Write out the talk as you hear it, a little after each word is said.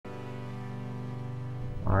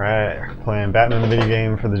Alright, playing Batman video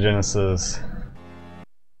game for the Genesis.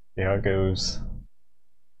 See how it goes.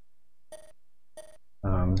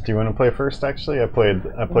 Do you want to play first? Actually, I played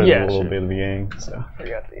a little bit of the beginning. So I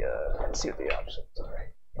got the. Let's see what the options are.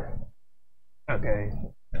 Okay.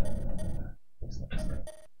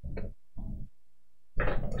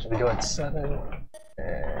 Should we go at 7?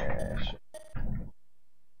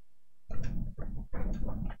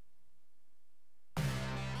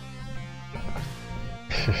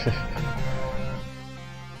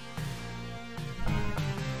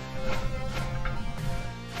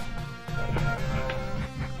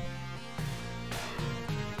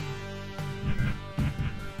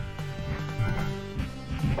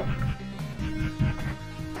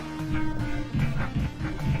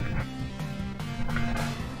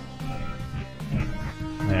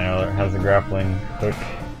 Yeah, it has a grappling hook.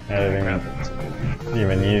 I didn't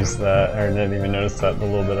even use that, or didn't even notice that the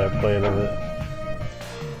little bit I played of it.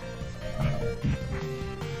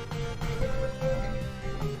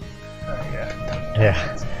 Yeah.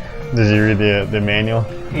 Did you read the manual?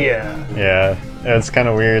 Yeah. Yeah. It's kind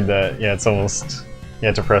of weird that it's almost you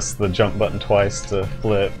have to press the jump button twice to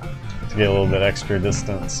flip to get a little bit extra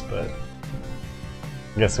distance, but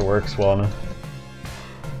I guess it works well enough.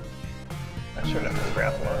 Not sure enough to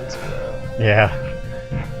grapple on it. Yeah.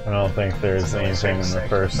 I don't think there's anything in the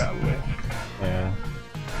first. Probably. Yeah.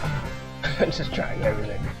 Just trying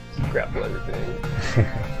everything. Just grapple everything.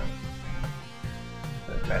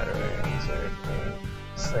 The battery insert.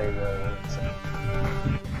 Save those.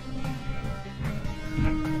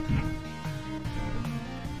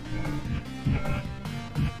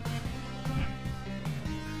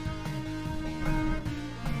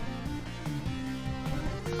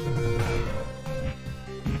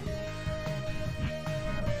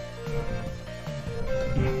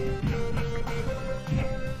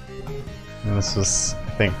 And this was,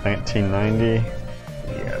 I think, 1990?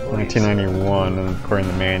 Yeah, 1991, and according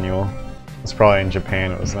to the manual. It's probably in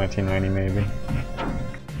Japan, it was 1990 maybe.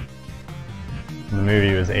 And the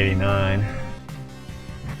movie was 89.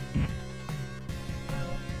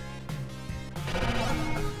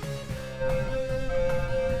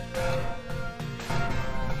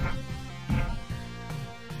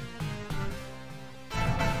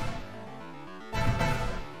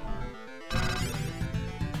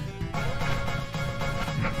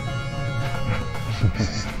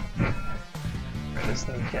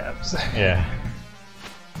 Caps. Yeah.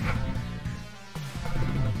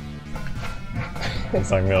 It's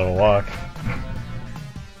not gonna be able to walk.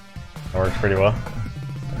 That works pretty well.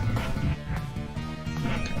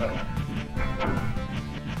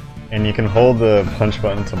 And you can hold the punch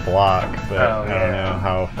button to block, but I don't know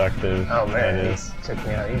how effective that is. Took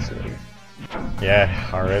me out easily. Yeah,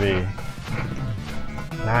 already.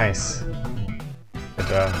 Nice. Good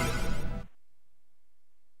job.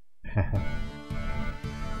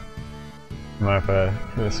 Mind if I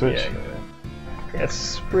do a switch? Yeah,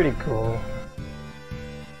 it's pretty cool.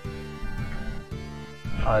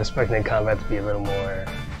 I was expecting combat to be a little more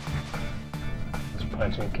just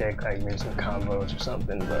punch and kick, like maybe some combos or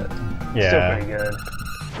something, but still pretty good.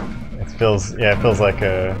 It feels like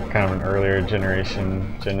a kind of an earlier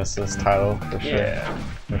generation Genesis title for sure. Yeah.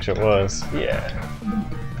 Which it was. Yeah.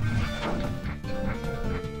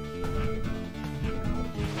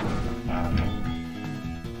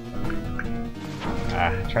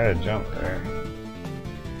 Try to jump there.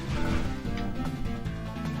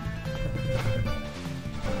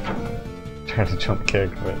 Try to jump kick,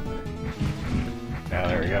 but yeah,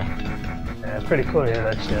 there we go. Yeah, it's pretty cool to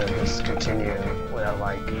let you just continue without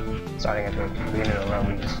like starting at the beginning of the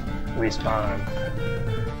level, you just respawn.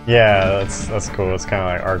 Yeah, that's cool. It's kind of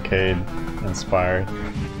like arcade inspired.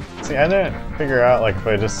 See, I didn't figure out like if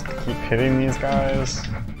I just keep hitting these guys.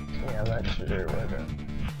 Yeah, I'm not sure whether.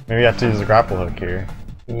 Maybe you have to use a grapple hook here.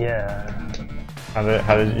 Yeah. How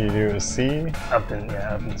did you do it? C? Up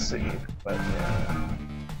in C, but yeah.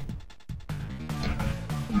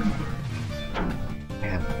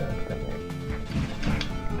 Man.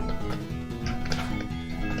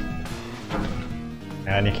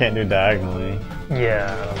 And you can't do diagonally.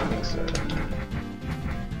 Yeah, I don't think so.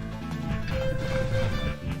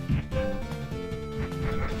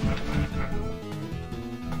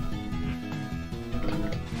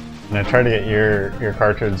 And I tried to get your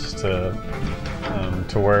cartridge to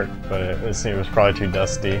work, but it was probably too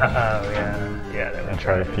dusty. Oh yeah. I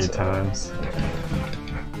tried a few times.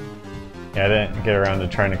 Yeah, I didn't get around to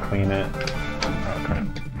trying to clean it. Okay.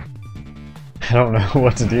 I don't know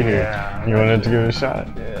what to do here. Yeah, you wanted to give it a shot?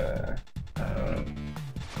 Yeah.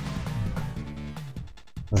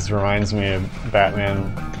 This reminds me of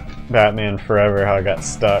Batman Batman Forever, how I got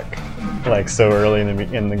stuck like so early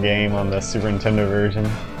in the game on the Super Nintendo version.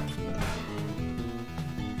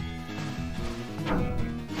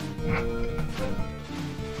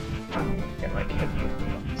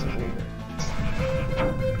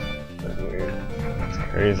 That's weird. It's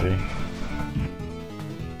crazy.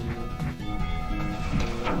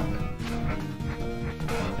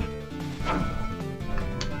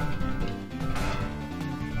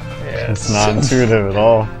 Yeah, it's not intuitive at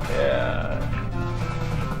all. Yeah.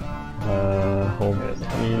 Hold E.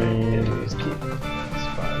 Just keep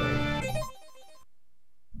spotting.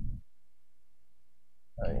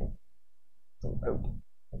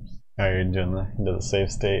 Oh, you're doing the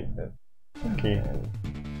save state key.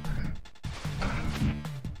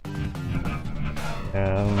 Yeah,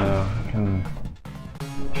 I don't know. I can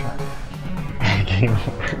try. Game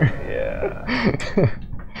over. Yeah.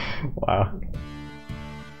 Wow.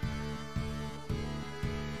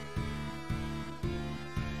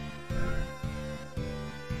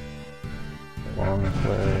 Long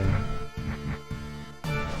play.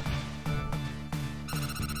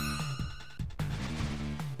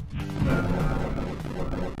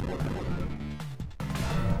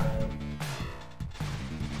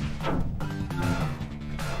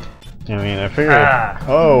 I mean, I figured.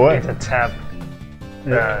 Oh, what? It's a tap.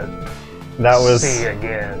 That was. C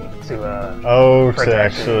again to Oh, to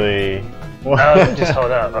actually. Oh, just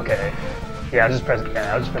hold up. Okay. Yeah, I was just pressing.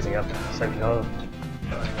 Yeah, I was just pressing up. So if you hold,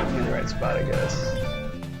 in the right spot, I guess.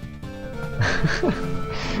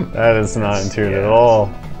 That is not intuitive at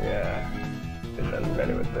all. Yeah, it's done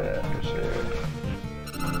better with that for sure.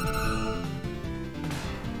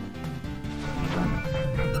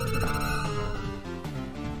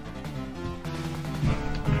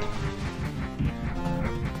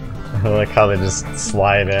 I like how they just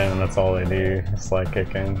slide in and that's all they do. Slide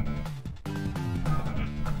kick in.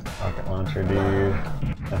 Rocket launcher dude.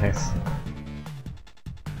 Nice.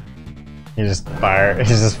 He's just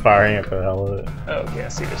firing it for the hell of it. Oh, yeah,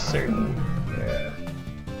 so you're certain. Yeah.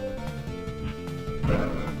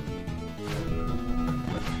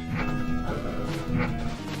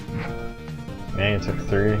 Man, you took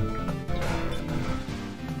 3.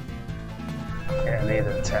 Yeah, I need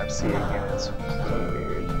to tap C again. It's so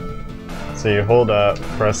weird. So you hold up,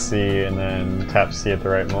 press C, and then tap C at the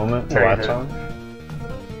right moment to latch on?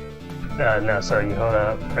 No, so you hold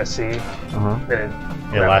up, press C, then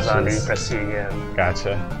it latches on, you press C again.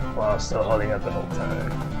 Gotcha. While still holding up the whole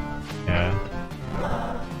time. Yeah.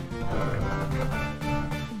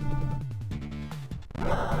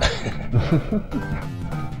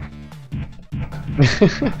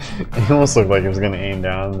 It almost looked like it was going to aim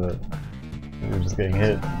down, but it was just getting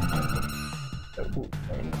hit.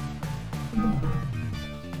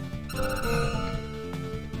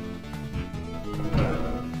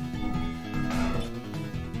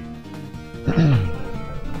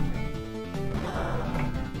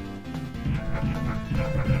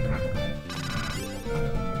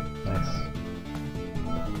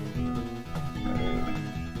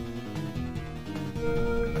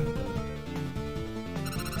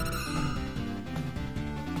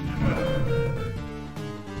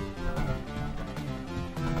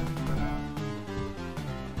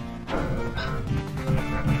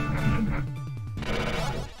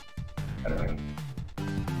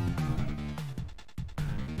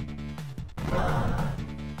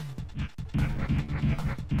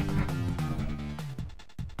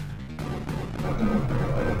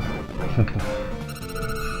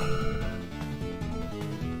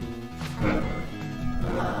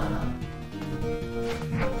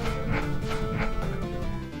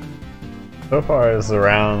 So far it's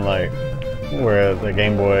around like where the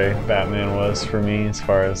Game Boy Batman was for me as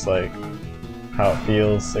far as like how it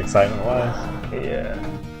feels excitement wise. Yeah.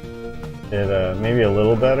 It maybe a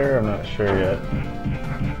little better, I'm not sure yet.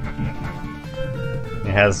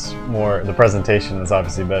 It has more, the presentation is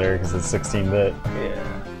obviously better because it's 16-bit. Yeah.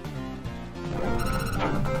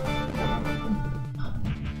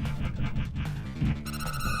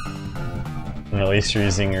 And at least you're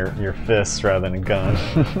using your fists rather than a gun.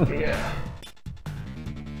 Yeah.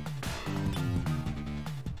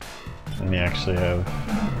 And you actually have,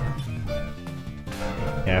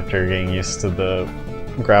 after getting used to the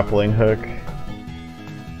grappling hook,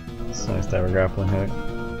 it's nice to have a grappling hook.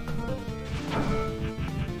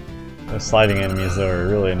 The sliding enemies though are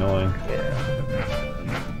really annoying. Yeah.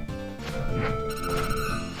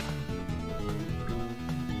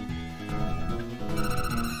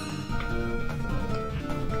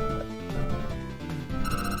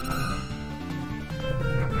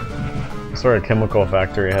 Sort of chemical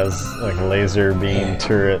factory has like laser beam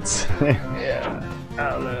turrets. Yeah. I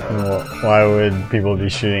don't know. no. Why would people be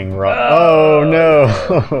shooting rock? Oh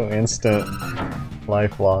no! Instant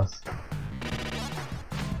life loss.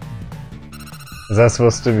 Is that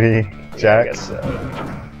supposed to be Jack? Yeah, I guess so.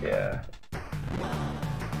 Yeah.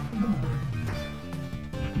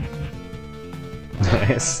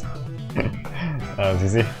 Nice. That was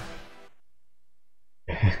easy.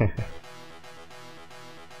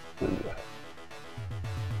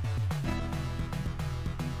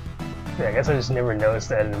 Yeah, I guess I just never noticed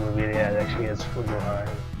that in the movie they had actually has Flugelheim.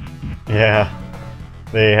 Yeah.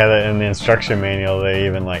 They had it in the instruction manual. They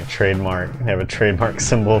even like they have a trademark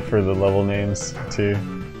symbol for the level names too.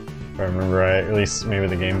 If I remember right, at least maybe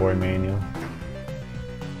the Game Boy manual.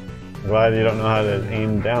 Glad you don't know how to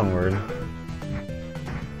aim downward.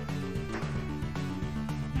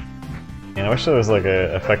 And I wish there was like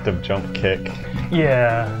a effective jump kick.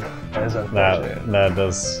 Yeah, that is unfortunate.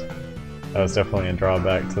 That was definitely a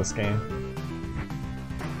drawback to this game.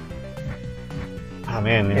 Oh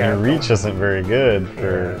man, your reach isn't very good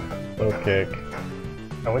for low kick.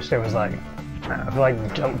 I wish there was like, I feel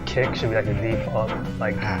like jump kick should be like a default,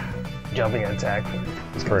 like jumping attack for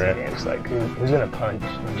these kinds of games. Like who's gonna punch?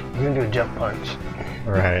 Who's gonna do a jump punch?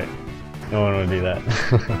 Right. No one would do that.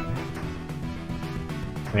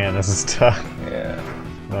 Man, this is tough. Yeah.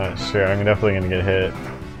 Not sure. I'm definitely gonna get hit.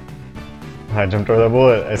 I jumped over that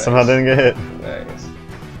bullet. I somehow didn't get hit. Nice.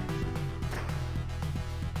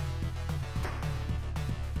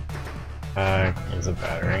 Use a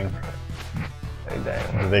battering.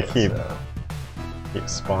 They keep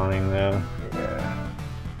spawning though. Yeah.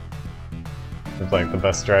 It's like the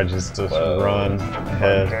best strategy is to run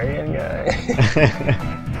ahead. Bulgarian guy.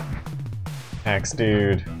 Axe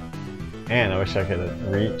dude. Man, I wish I could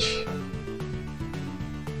reach.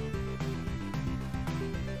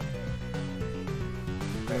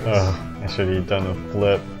 Nice. Oh, I should have done a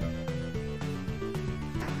flip.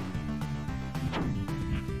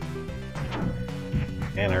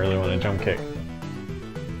 And I really want to jump kick.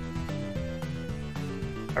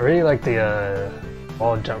 I really like the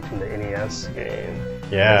wall jump from the NES game.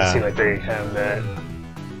 Yeah. It seems like they have that.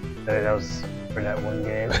 That was for that one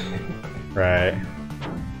game. Right.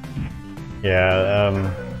 Yeah,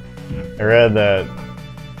 I read that,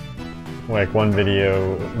 like, one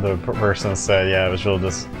video, the person said, yeah, it was real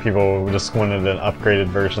people just wanted an upgraded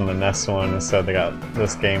version of the NES one, instead they got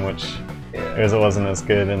this game, which, because it wasn't as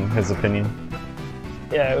good in his opinion.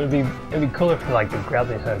 Yeah, it'd be cooler if like the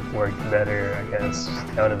grappling hook worked better, I guess.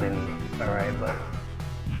 That would have been alright, but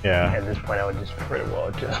yeah. At this point I would just prefer the wall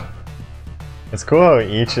jump. It's cool how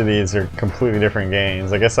each of these are completely different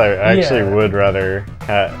games. I guess I actually would rather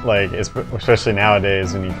have, like, especially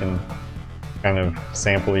nowadays when you can kind of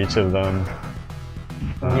sample each of them.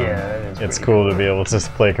 Yeah, it's cool to be able to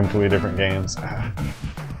play completely different games.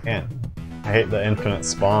 Man, I hate the infinite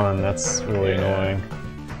spawn. That's really annoying.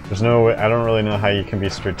 There's no way, I don't really know how you can be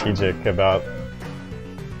strategic about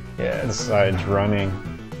the sides running.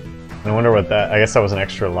 I wonder what that, I guess that was an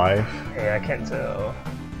extra life. Yeah, I can't tell.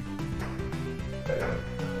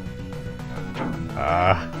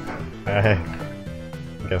 I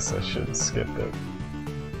guess I should skip it.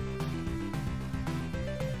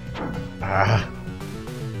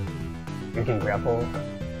 You can grapple?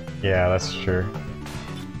 Yeah, that's true.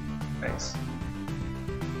 Nice.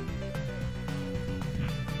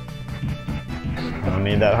 I don't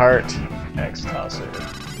need that heart. Axe tosser.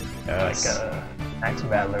 Yes. Like axe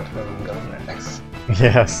battler from Golden Axe.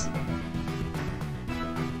 Yes.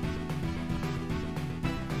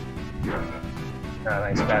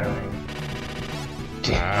 Nice battering.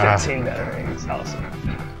 15 batterings, awesome.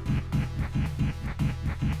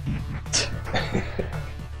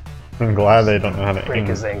 I'm glad they don't know how to break aim.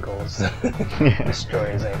 his ankles.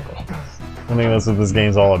 Destroy his ankles. I think that's what this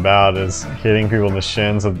game's all about, is hitting people in the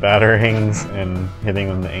shins with batterings and hitting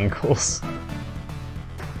them in the ankles.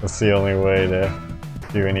 That's the only way to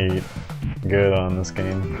do any good on this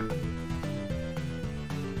game.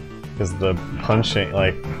 Because the punching,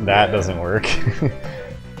 like, that doesn't work.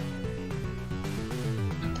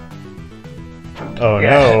 Oh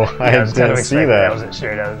no, I didn't see that. I wasn't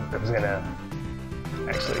sure that was gonna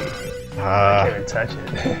actually I can't even touch it.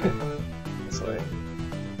 It's like,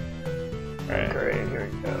 right. Great, here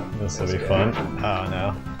we go. This will be fun. Oh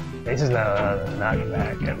no. This is not a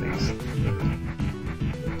knockback, at least.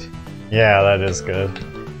 Yeah, that is good.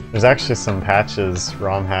 There's actually some patches,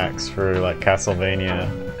 ROM hacks for like Castlevania.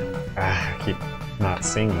 I keep not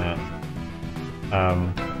seeing that.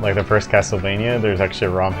 Like the first Castlevania, there's actually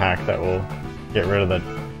a ROM hack that will get rid of the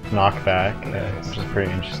knockback, which is pretty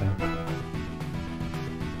interesting.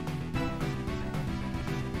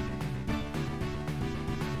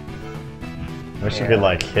 Wish you could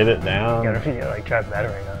like hit it down. Yeah, if you like try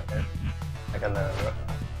battering on it, like on the.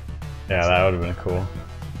 Yeah, that would have been cool.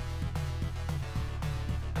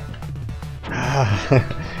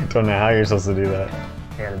 Don't know how you're supposed to do that.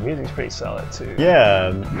 Yeah, the music's pretty solid too.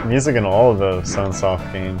 Yeah, music in all of the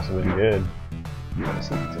Sunsoft games have been good.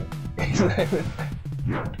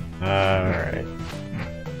 Alright.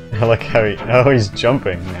 I like how he's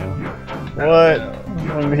jumping now. What?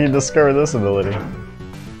 When did he discover this ability?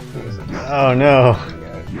 Oh no.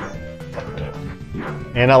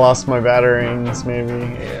 And I lost my batterings, maybe?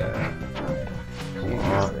 Yeah.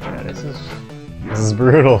 Yeah, this is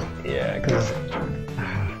brutal. Yeah, because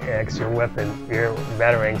your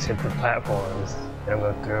batarangs hit the platforms, they don't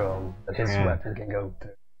go through them, but his weapon can go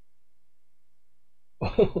through.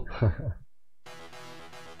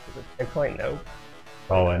 Is it checkpoint? Nope.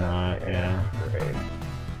 Probably not, yeah. Great.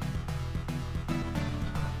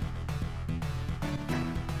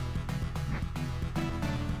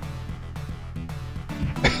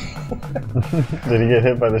 Did he get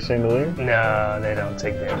hit by the chandelier? No, they don't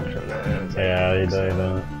take damage from that. Yeah, they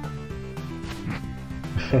don't.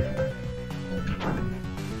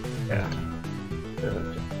 Yeah.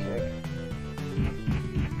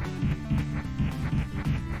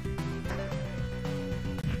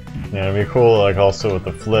 Yeah, it'd be cool, like, also with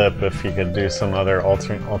the flip, if he could do some other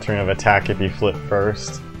alternative attack if he flipped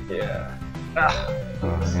first. Yeah. Ah.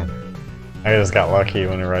 Oh, man. I just got lucky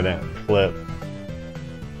when I didn't flip.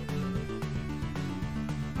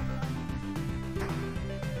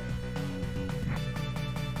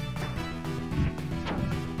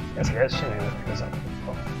 That's shooting that goes up.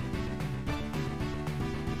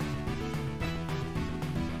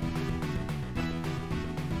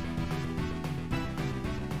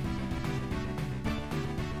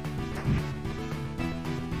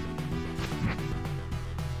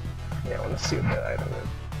 Yeah, I want to see what that item is.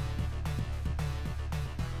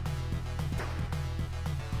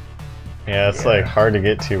 Yeah, it's like hard to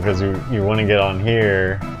get to because you want to get on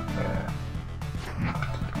here. Yeah.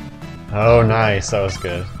 Oh, nice, that was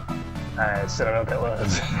good. I still don't know what that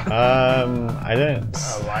was. I didn't.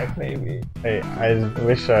 Life maybe. I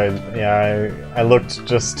wish I looked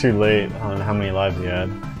just too late on how many lives you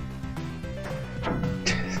had.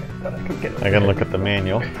 I gotta look at the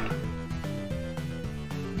manual.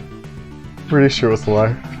 Pretty sure it's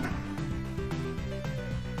life.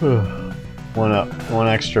 One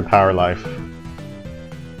extra power life.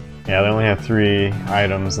 Yeah, they only have 3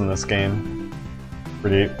 items in this game.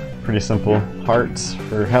 Pretty simple. Hearts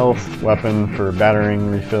for health, weapon for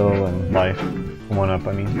battering, refill, and life. 1-up,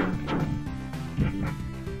 I mean.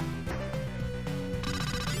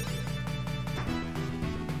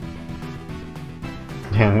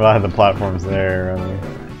 Yeah, I'm glad the platform's there.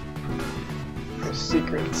 For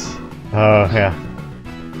secrets. Oh, yeah.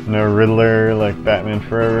 No Riddler like Batman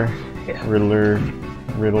Forever. Yeah. Riddler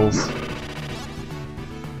riddles.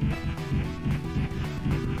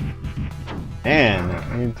 Man,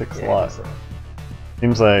 he takes a lot.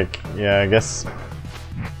 Seems like, yeah, I guess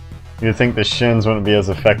you'd think the shins wouldn't be as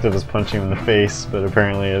effective as punching him in the face, but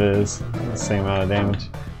apparently it is. The same amount of damage.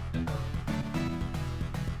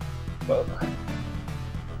 Whoa.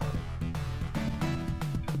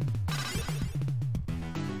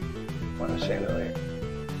 What a chandelier.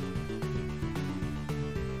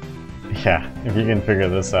 Yeah, if you can figure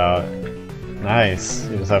this out, nice.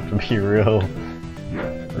 You just have to be real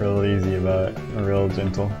easy about it, real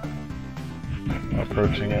gentle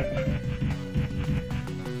approaching it.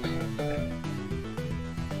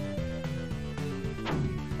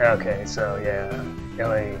 Okay, so yeah, you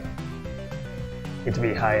only need to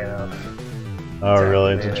be high enough. Oh,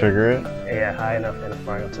 really? To trigger it? Yeah, high enough and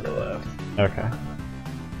far enough to the left. Okay.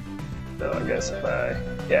 So I guess if I,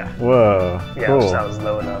 yeah. Whoa, yeah, cool. I was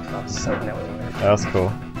low enough. I was hoping that would work. That's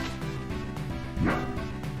cool.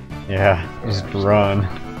 Yeah, just run.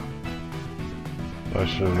 That's what I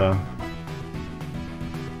should have done.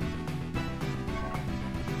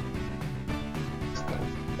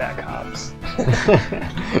 Back hops.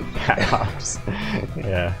 Back hops.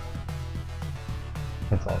 Yeah.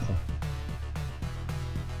 That's awesome.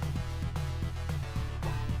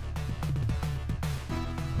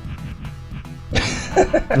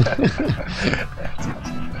 That's awesome.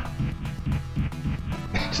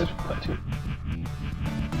 Just punch it.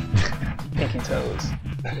 Pinky toes.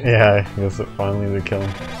 Yeah, I guess it finally did kill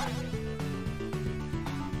him.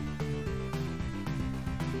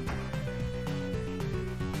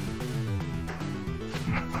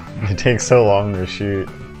 It takes so long to shoot.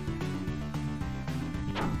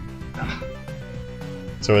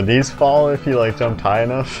 So would these fall if you like jumped high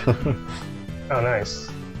enough? Oh, nice.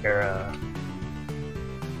 You're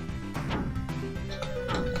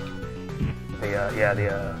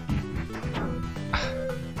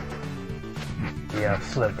the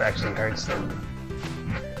flip actually hurts them.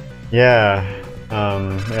 Yeah,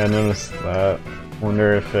 yeah, I noticed that.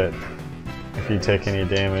 Wonder if you take any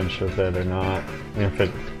damage with it or not. And if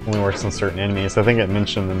it only works on certain enemies. I think it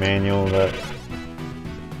mentioned in the manual that.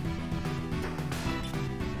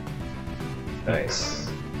 Nice.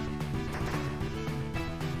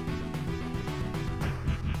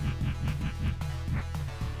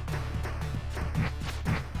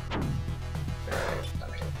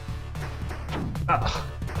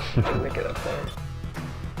 Oh, make it up there.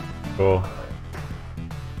 Cool.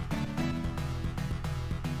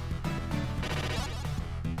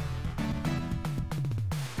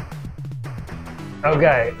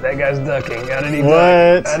 Okay, that guy's ducking. How did he What?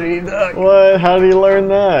 duck? How did he duck? What? How did he learn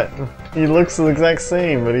that? He looks the exact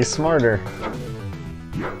same, but he's smarter.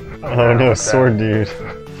 Oh no, sword dude.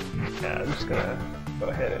 Yeah, I'm just gonna go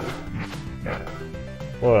ahead and. Yeah.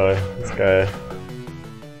 Whoa, this guy.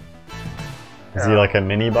 Is he like a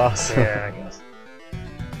mini boss? Yeah, I guess.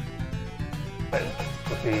 But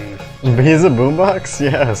He's a boombox?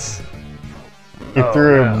 Yes. He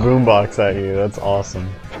threw a boombox at you. That's awesome.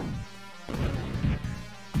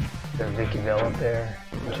 The Vicky Bell up there,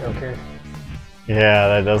 Joker. Yeah,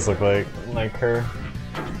 that does look like her.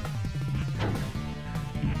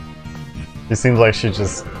 He seems like she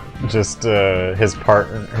just his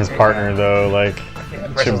partner though, like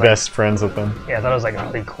she's best friends with him. Yeah, I thought it was like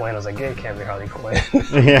Harley Quinn. I was like, yeah, it can't be Harley Quinn.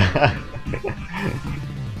 Yeah.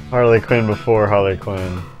 Harley Quinn before Harley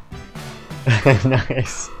Quinn.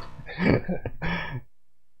 Nice.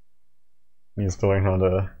 Needs to learn how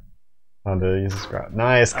to use this crap.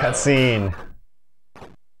 Nice cutscene.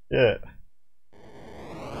 Yeah.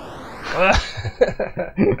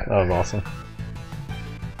 That was awesome.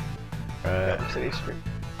 Right. City Street.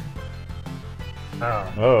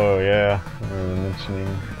 Oh yeah. I remember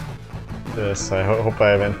mentioning this. I hope I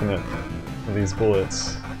have infinite of these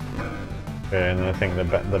bullets. Okay, and then I think the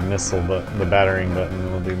battering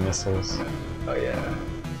button will do missiles. Oh yeah.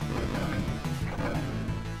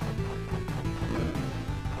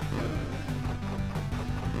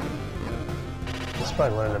 This is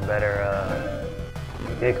probably one of the better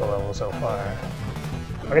vehicle levels so far.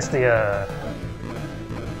 I guess the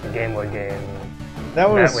Game Boy game. That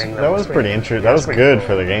was pretty interesting. That was good cool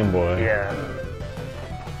for the Game Boy. Yeah.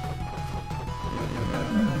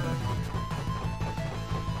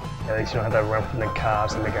 At least you don't have to run from the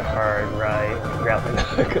cops and make a hard right and grab the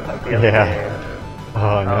like the other game.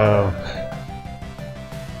 Oh no.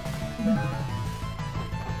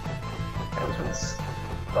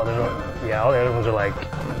 All the other ones are like.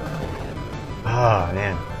 Oh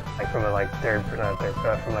man. Like from a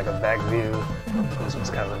from like a back view. This one's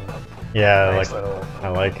kind of yeah, nice like little I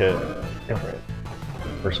like it. different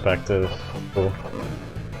Perspective. Cool.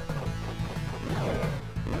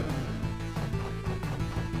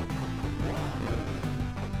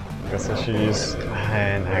 Guess I should use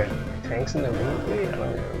tanks in the movie?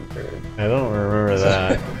 I don't remember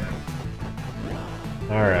that.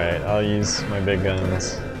 Alright, I'll use my big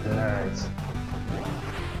guns. Nice.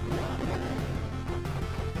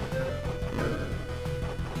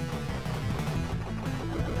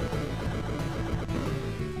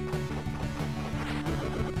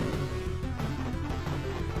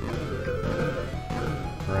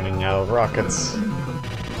 Running out of rockets.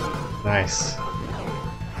 Nice.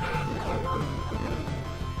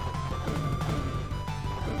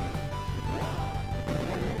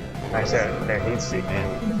 Nice, they're heat seeking.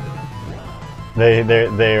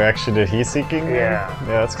 They actually did heat seeking? Yeah.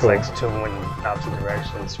 Yeah, that's cool. It's like two of them went in opposite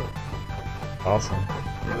directions. Awesome.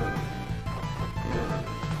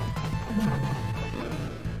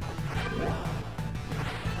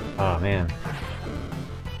 Oh man.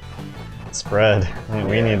 Spread. I mean,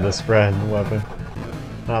 we need the spread weapon.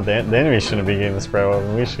 Not the enemy shouldn't be getting the spread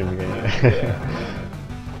weapon, we should be getting it.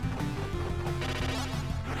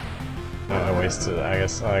 Oh, I wasted it. I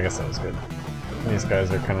guess that was good. These guys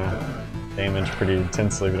are kinda damaged pretty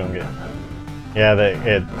intensely if we don't get. Yeah,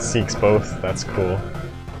 it seeks both, that's cool.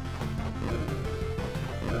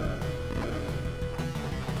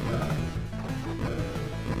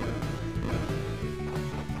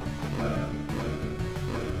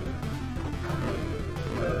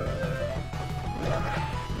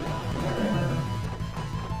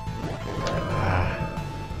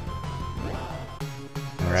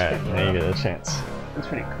 Alright, now you get a chance. It's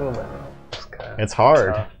pretty cool, but it's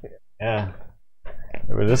hard. tough. Yeah.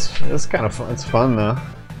 But it's kind of fun. It's fun though.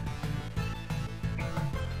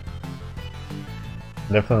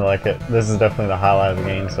 Definitely like it. This is definitely the highlight of the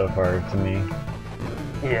game so far to me.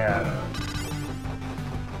 Yeah.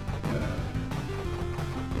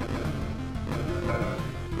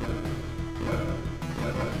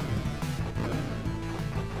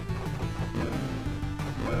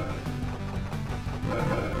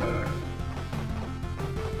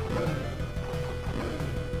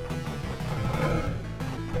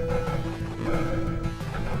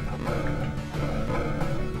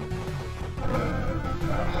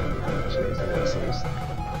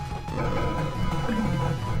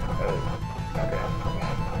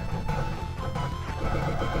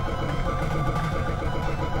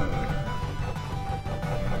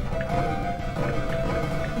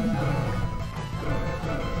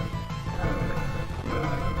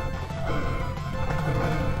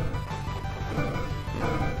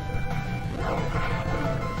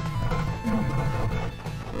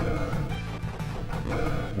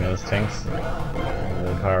 tanks are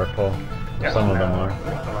really powerful. Yeah, Some of no. them are.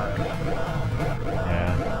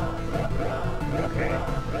 Yeah. Okay.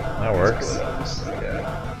 That works. Yeah.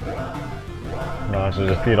 I'll have to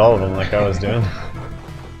defeat all of them like I was doing.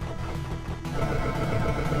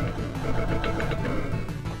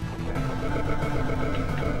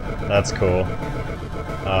 That's cool.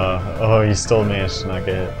 Oh, he still managed to not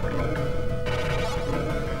get hit.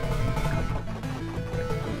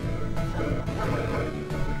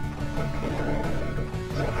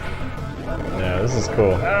 Yeah, this is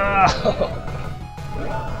cool. Oh.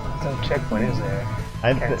 Some checkpoint is there.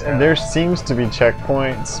 There seems to be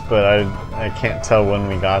checkpoints, but I can't tell when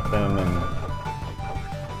we got them, and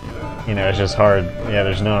you know, it's just hard. Yeah,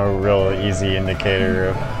 there's no real easy indicator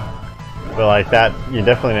of. But like that, you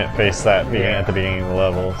definitely didn't face that at the beginning of the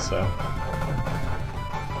level, so.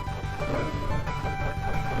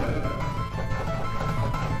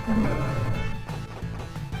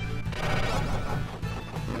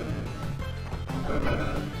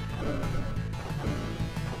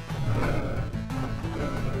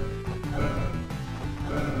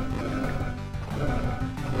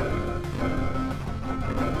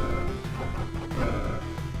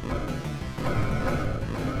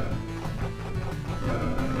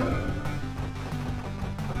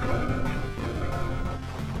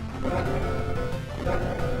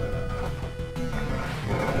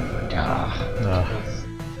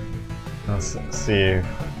 Let's see,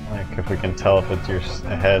 like, if we can tell if it's you're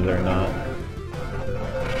ahead or not.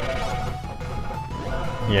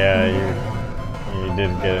 Yeah, you did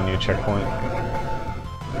get a new checkpoint.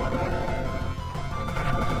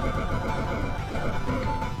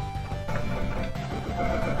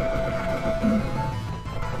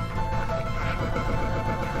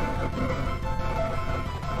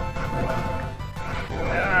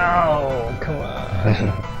 Oh, come on.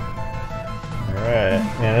 Alright,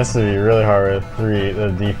 man, this would be really hard with the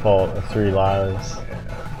default of 3 lives.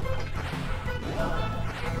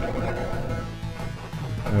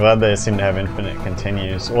 I'm glad they seem to have infinite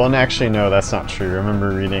continues. Well, and actually, no, that's not true. I remember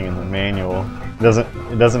reading in the manual.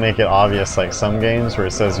 It doesn't make it obvious like some games where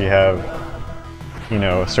it says you have, you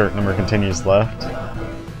know, a certain number of continues left.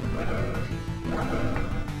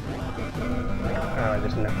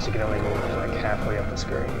 Just notice you can only move like halfway up the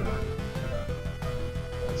screen.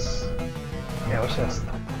 Yeah, I wish that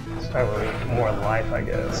start with more life, I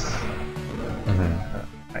guess.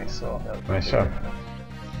 I saw that. Nice shot.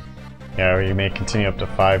 Yeah, or you may continue up to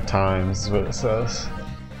 5 times, is what it says.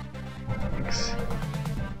 Thanks.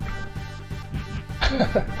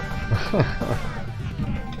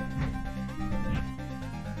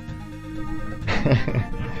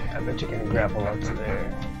 I bet you can grapple up to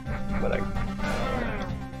there, but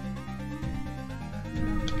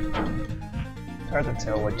it's hard to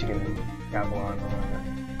tell what you can grapple on.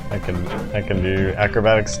 I can do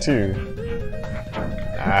acrobatics too.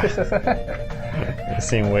 Ah. They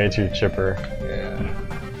seem way too chipper. Yeah.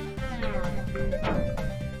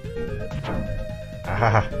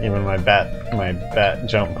 Ah, even my bat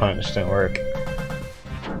jump punch didn't work.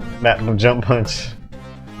 Bat jump punch.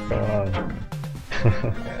 Go on.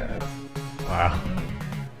 Wow.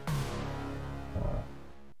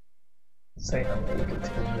 Say how many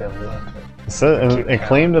continues you have left. So it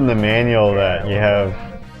claimed in the manual that you have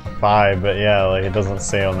 5, but yeah, like it doesn't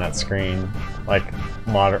say on that screen. Like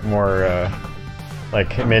more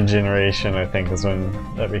like mid-generation, I think, is when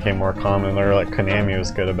that became more common. Or like Konami was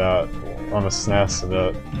good about on the SNES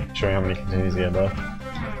about showing how many continues you had left.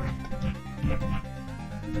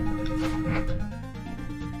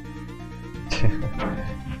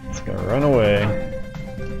 It's gonna run away.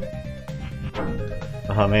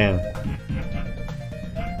 Oh man.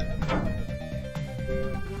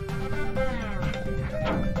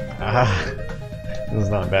 Ah, this is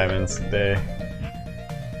not Batman's day.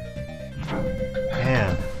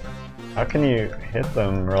 Man, how can you hit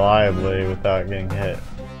them reliably without getting hit?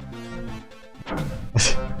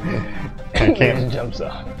 I can't. He just jumps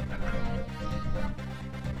off.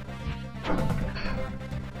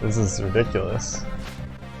 This is ridiculous.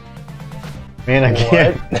 Man, I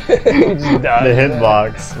can't. The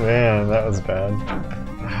hitbox, man, that was bad.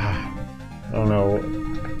 I don't know.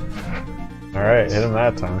 Alright, hit him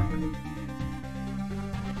that time.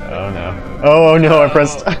 Oh no. Oh no, I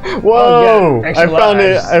pressed. Whoa! Yeah, I found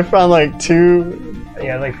it. I found like 2.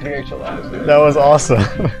 Yeah, like 3 extra lives, dude. That was awesome.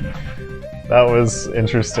 That was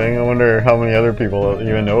interesting. I wonder how many other people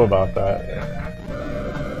even know about that.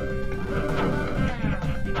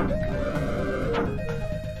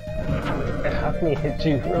 And how can he hit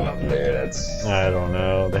you from up there? That's. I don't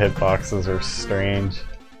know. The hitboxes are strange.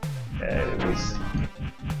 Yeah, it is.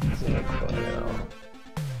 Doesn't look fun at all.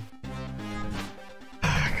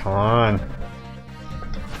 Come on.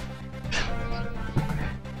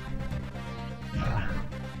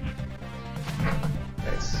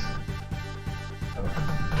 Nice. Oh,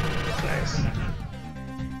 nice.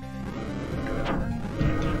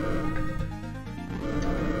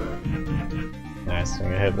 Nice, we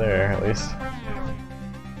get hit there at least.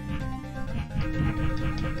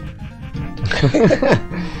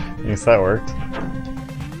 At least that worked.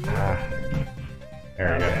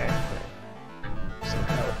 There we go. Some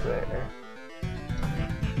health there.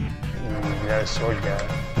 You got a sword guy.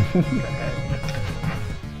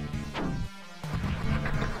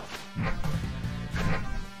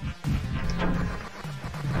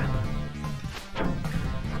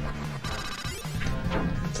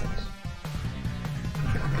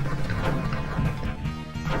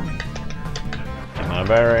 My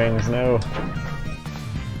bearings, no.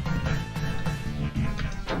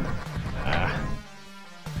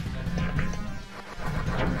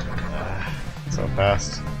 So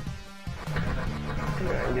fast.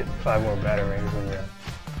 Yeah, you get 5 more batarangs in there.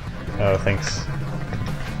 Oh, thanks.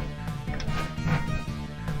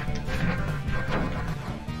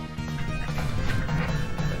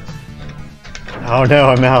 Oh no,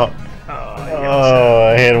 I'm out. Oh,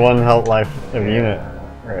 I had 1 health life of unit.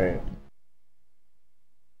 Right.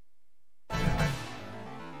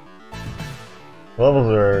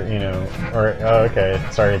 Levels are, you know, or, oh, okay,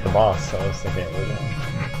 sorry, at the boss, I was thinking it was in.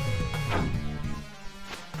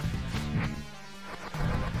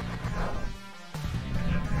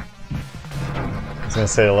 I was gonna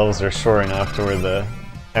say the levels are short enough to where the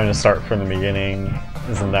having to start from the beginning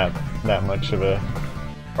isn't that much of a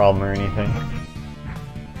problem or anything.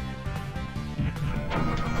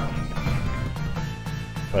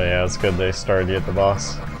 But yeah, it's good they started you at the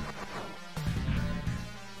boss.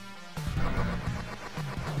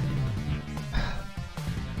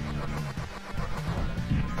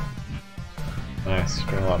 Nice,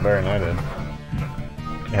 you're doing a lot better than I did.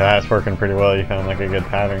 Yeah, that's working pretty well. You found like a good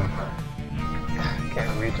pattern.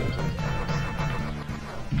 Can't reach him sometimes.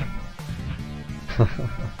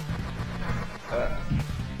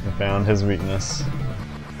 You found his weakness.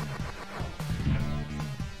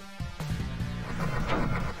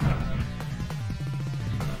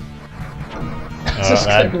 Oh,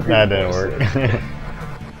 that didn't work.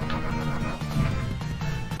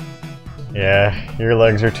 Yeah, your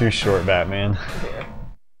legs are too short, Batman. Yeah.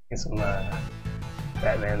 Get some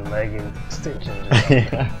Batman leg extensions.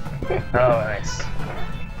 Yeah. Oh, nice.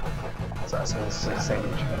 So that's the same.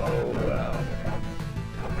 Oh, wow.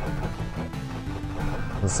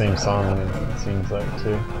 The same song, it seems like,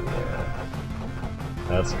 too. Yeah.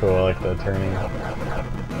 That's cool, I like the turning.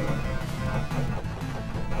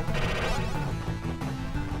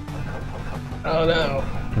 Oh no.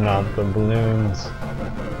 Not the balloons.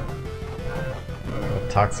 The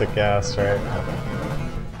toxic gas, right?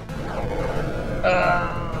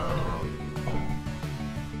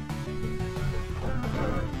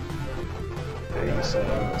 Yeah, you said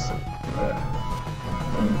I listened.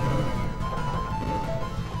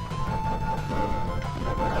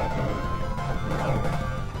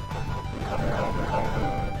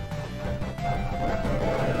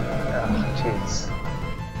 Oh, jeez.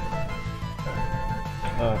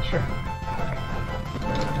 Sure.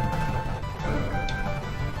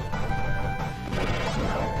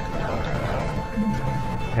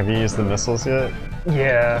 Have you used the missiles yet?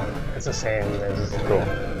 Yeah, it's the same as Cool.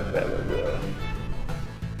 that was,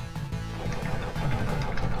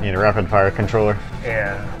 Need a rapid fire controller.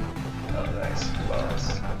 yeah. Oh, nice.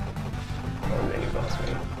 Boss. Or mini boss,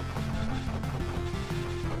 maybe.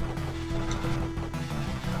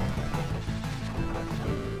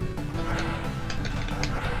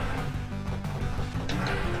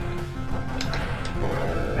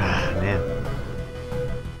 Ah, man.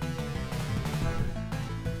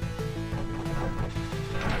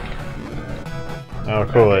 Oh,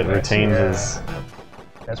 cool. It retains his.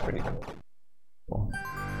 That's pretty cool. Cool.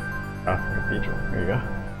 Gotham Cathedral. There you go.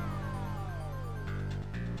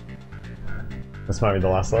 This might be the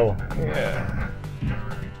last level. Yeah.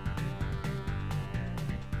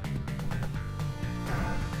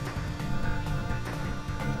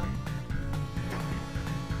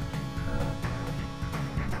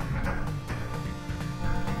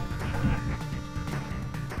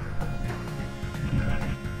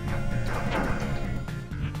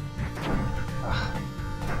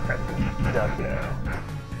 Duck now.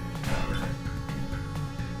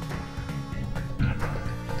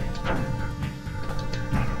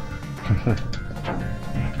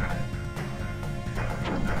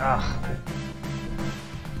 Ah.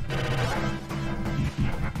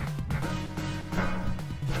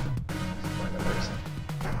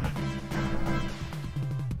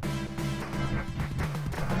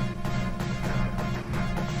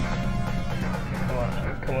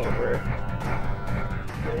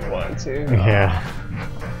 too. Yeah.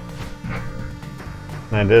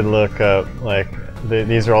 And I did look up, like,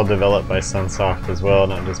 these are all developed by Sunsoft as well,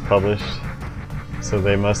 not just published. So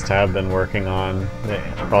they must have been working on, they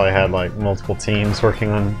probably had like multiple teams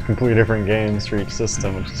working on completely different games for each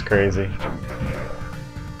system, which is crazy.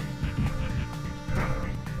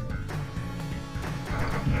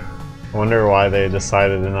 I wonder why they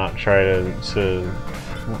decided to not try to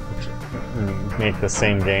make the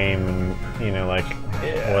same game, and you know, like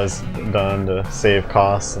it was done to save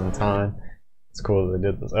costs and time. It's cool that they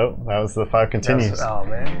did this. Oh, that was the 5 continues. Oh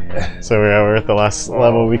man. So yeah, we're at the last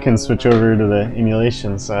level. We can switch over to the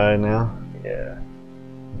emulation side now. Yeah.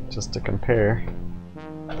 Just to compare.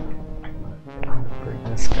 Bring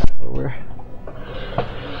this guy over.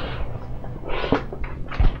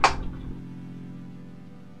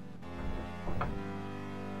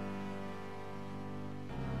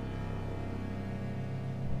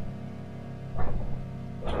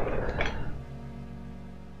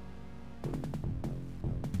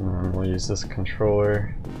 And we'll use this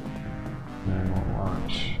controller, and then we'll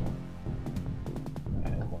launch.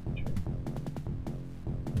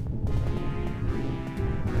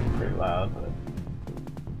 Pretty loud, but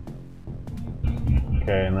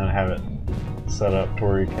okay. And then have it set up to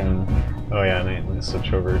where you can. Oh yeah, and then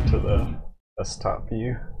switch over to the desktop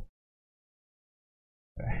view.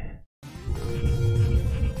 Okay.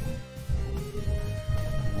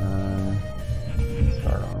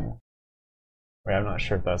 Start on. Wait, I'm not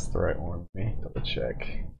sure if that's the right one. Let me double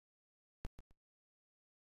check.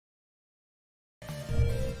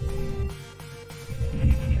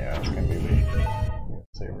 Yeah, it's gonna be the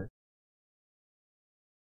saver.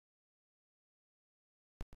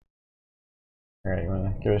 Alright, you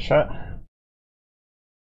wanna give it a shot?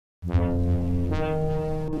 And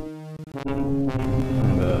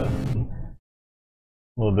a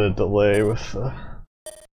little bit of delay with the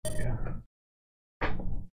yeah.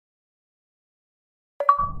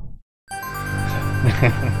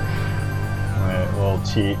 My little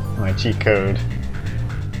cheat, my cheat code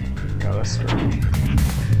got us straight.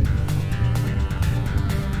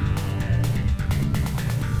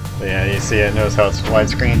 So yeah, you see it knows how it's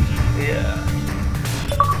widescreen? Yeah.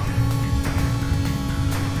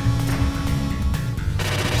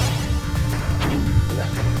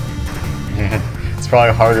 It's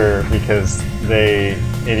probably harder because it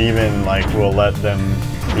even like will let them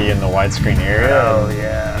be in the widescreen area. Oh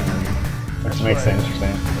yeah. Which makes it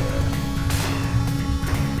interesting.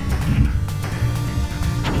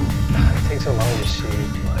 It takes so long to shoot,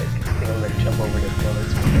 like, I think I'm gonna jump over the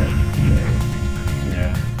bullets with that.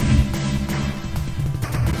 Yeah.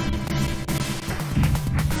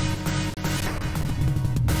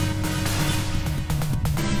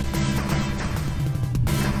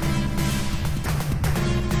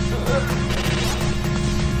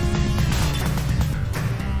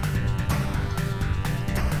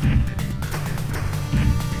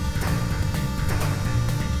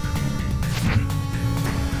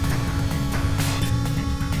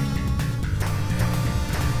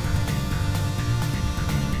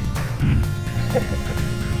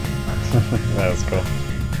 That was cool.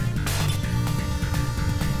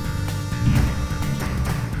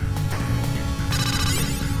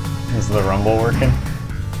 Is the rumble working?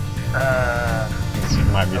 This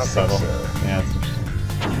might be subtle. So. Yeah, it's interesting.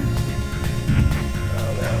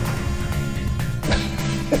 Oh no.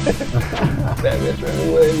 That bitch ran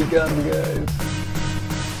away, we got him, guys.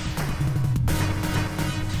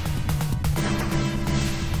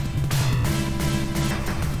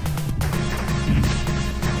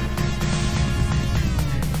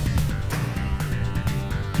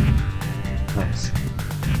 Nice.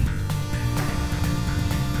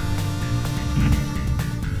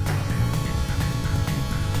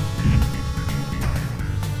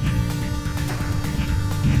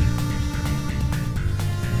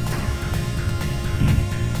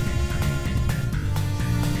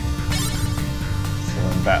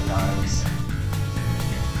 Bat lives. I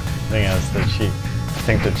think that's the cheat. I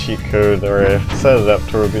think the cheat code, or I set it up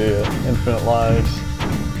to be infinite lives.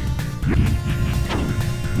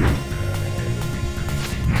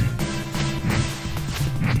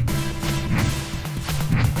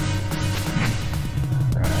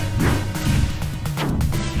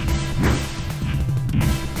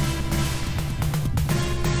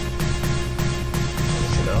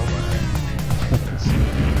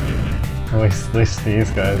 At least these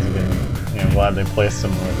guys have been, you know, glad they placed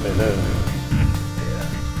them like they did.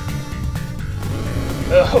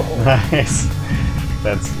 Yeah. Oh. Nice.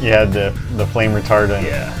 That's, you had the flame retardant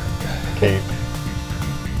cape.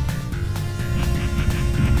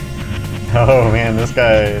 Oh man, this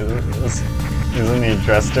guy, Isn't he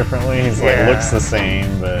dressed differently? He's like looks the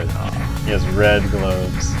same, but he has red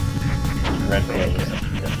gloves. Red gloves.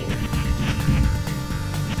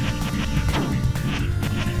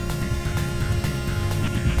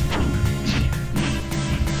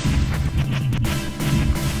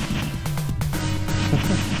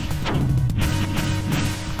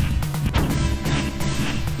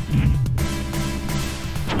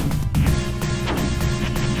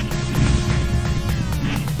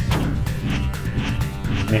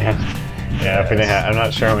 Yeah, if we didn't have, I'm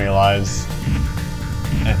not sure how many lives.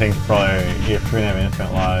 I think probably if we didn't have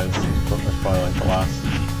infinite lives, it's probably like the last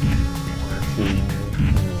one or two.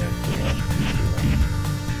 Maybe like two left.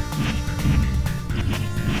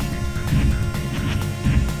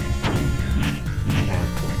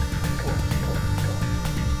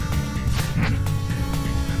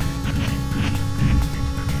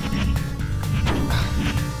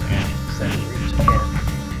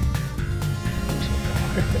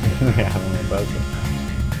 Yeah, I don't know about that.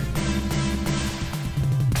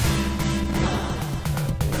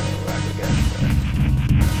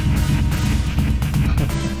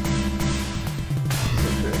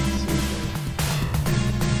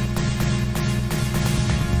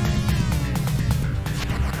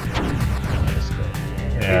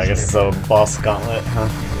 Yeah, I guess it's a boss gauntlet, huh?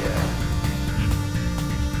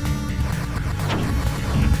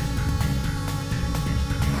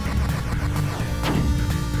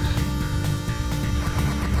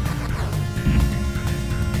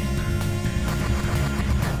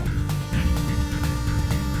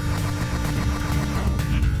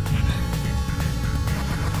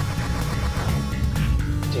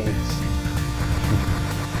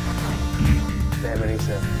 Damn, it needs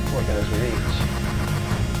to work on his reach.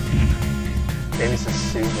 Maybe it's a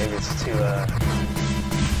suit, maybe it's to,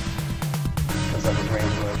 it's like a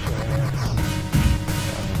range motion, I guess.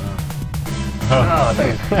 I don't know. Oh, I thought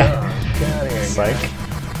he was get out of here. Psych.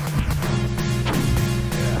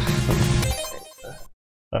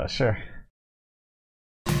 Yeah. Sure.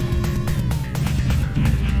 I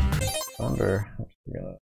wonder if we're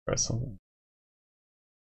gonna press something.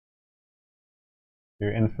 Do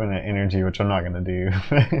infinite energy, which I'm not gonna do,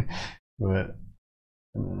 but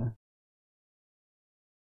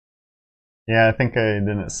yeah, I think I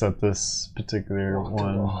didn't set this particular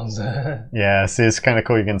one. Yeah, see, it's kind of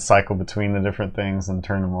cool. You can cycle between the different things and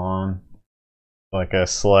turn them on. Like a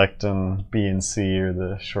select and B and C are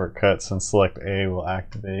the shortcuts, and select A will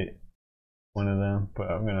activate one of them. But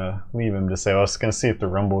I'm gonna leave them to say. I was gonna see if the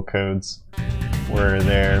rumble codes were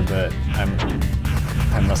there, but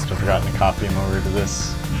I must have forgotten to copy them over to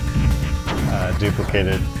this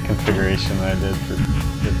duplicated configuration that I did for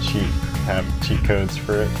the cheat codes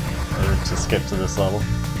for it, or to skip to this level.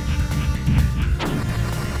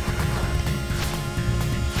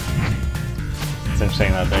 It's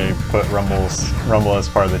interesting that they put Rumble as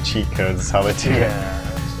part of the cheat codes. That's how they do it.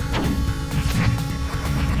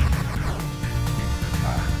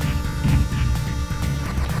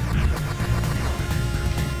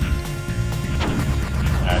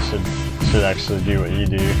 Should actually do what you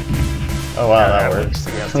do. Oh wow, that works.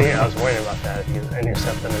 Yeah, see, I was worried about that. You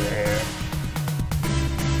intercept them in the air.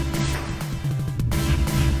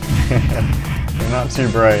 They're not too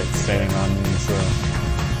bright standing on these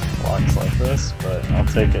blocks like this, but I'll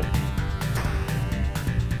take it.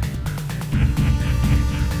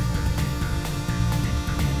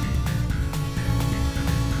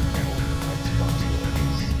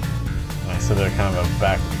 So they're kind of a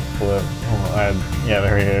backflip. Yeah,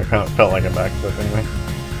 there we go. Kind of felt like a backflip anyway.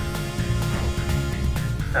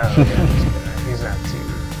 Oh, yeah, he's not too.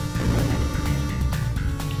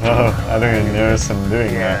 Oh, I didn't even notice him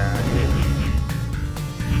doing that.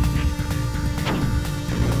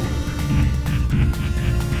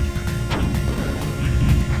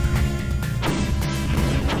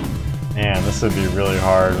 Man, this would be really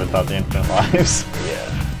hard without the infinite lives. Yeah.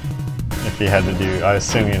 If you had to do, I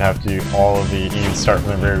assume you'd have to do all of the, you'd start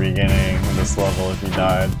from the very beginning of this level if you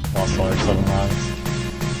died, lost all your 7 lives.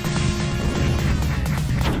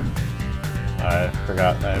 I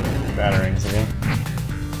forgot that I have batarangs again.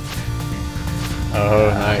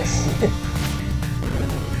 Oh, nice.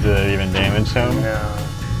 Did it even damage him? No.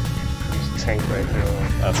 Just tanked right through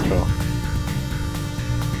him. That's cool.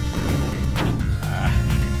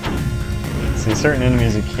 See, certain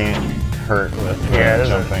enemies you can't hurt with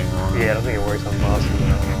jumping on. Yeah, I don't think it works on bosses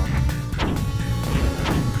at all.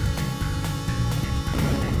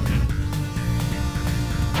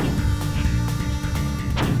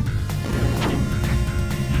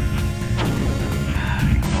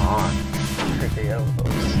 Come on. Tricky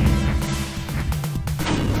elbows.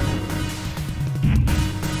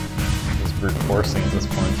 Those brute forcing at this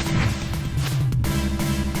point.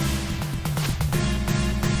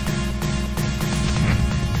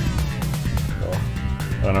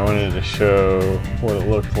 And I wanted to show what it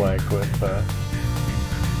looked like with,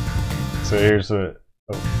 so here's what,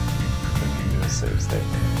 I can do a save state.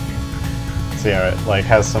 See how it like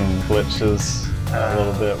has some glitches a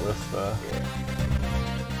little bit with,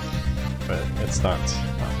 but it's not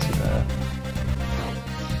too bad.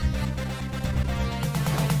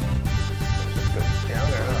 Down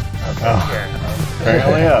or up? Okay, Oh, yeah,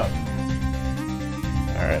 apparently up.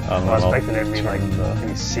 Alright, I was expecting there to be like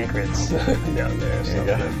these secrets down there or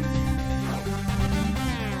something.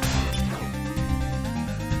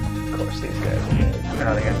 Of course, these guys are dead.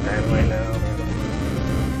 Oh, they got dynamite now.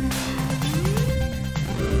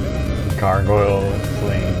 Gargoyle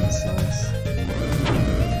flames. Nice.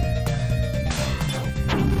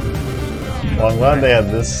 Well, I'm glad they had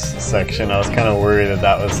this section. I was kind of worried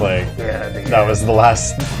that was like, that was the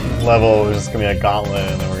last level. It was just gonna be a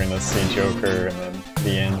gauntlet, and then we're gonna see Joker, and then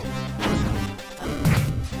the end.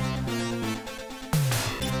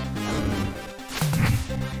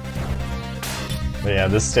 But yeah,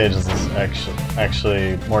 this stage is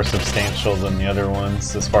actually more substantial than the other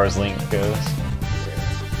ones as far as Link goes.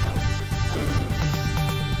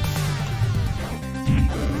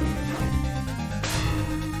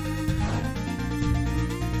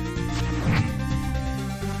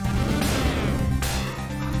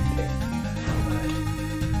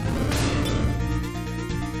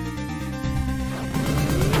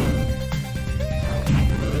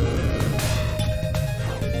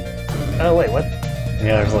 Oh wait, what?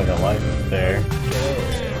 Yeah, there's like a light there.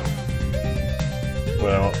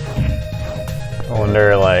 Well, I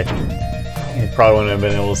wonder, like, you probably wouldn't have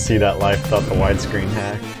been able to see that life without the widescreen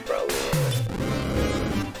hack. Probably.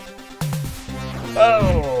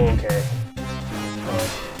 Oh, okay. Oh,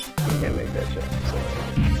 can't make that jump. So.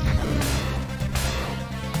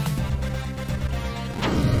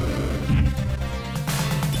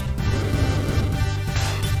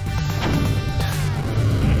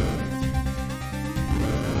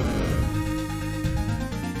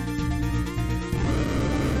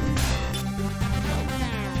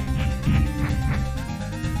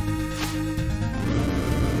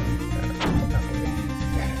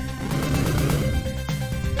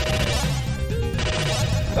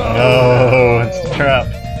 No, it's a trap.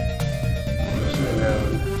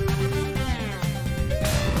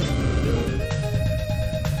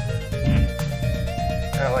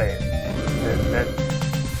 Oh wait, that.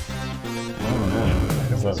 I don't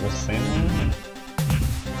know. Is that the same one?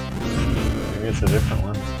 Maybe it's a different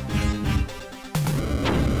one.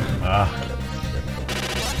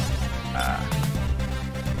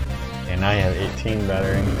 And now you have 18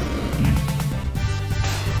 batteries.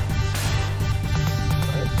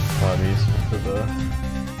 Probably useful for the.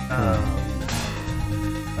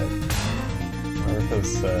 Or if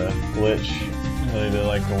it's a glitch related to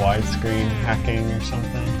like the widescreen hacking or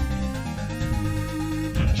something.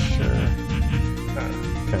 Not sure.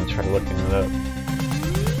 Gonna try looking it up.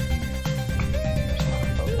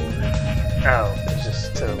 Oh, it's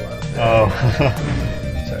just to the left. Oh.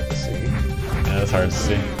 It's hard to see. Yeah, it's hard to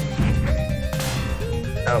see.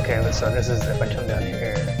 Okay, so this is if I come down here.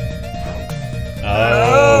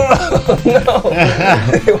 Oh no!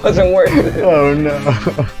 It wasn't worth it. Oh no!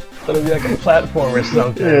 It'll be like a platform or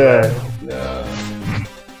something. Yeah. No.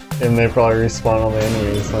 And they probably respawn all the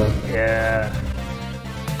enemies, huh? Yeah.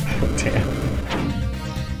 Damn.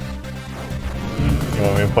 You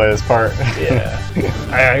want me to play this part? Yeah.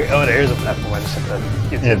 Oh, there is a platform. I just have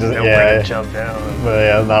to get to know where to jump down. But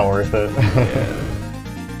yeah, it's not worth it. Yeah.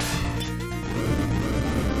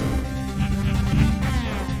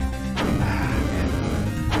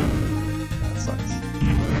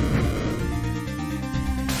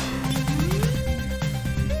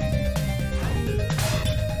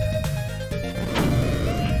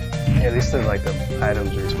 Yeah, at least they're like the items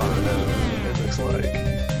respawn now, it looks like.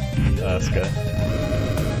 That's good.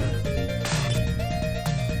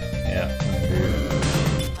 Yeah.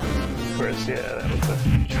 Of course, yeah, that was a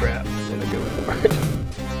trap when I go for it.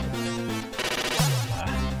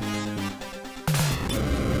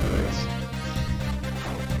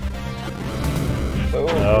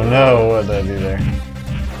 Oh no, what did I do there?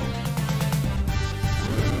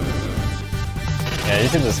 Yeah, you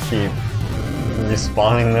could just keep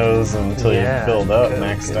respawning those until you build up,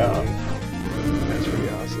 maxed out. That's pretty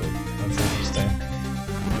awesome. That's interesting.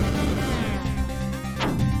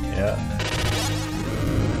 Yeah.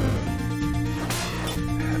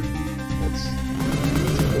 That's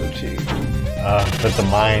a little cheap. But the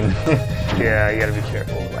mine. Yeah, you gotta be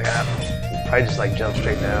careful. Like, I probably just like jump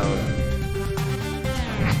straight down.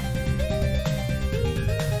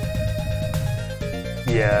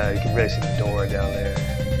 Yeah, you can really see the door down there.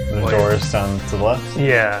 The door's down to the left?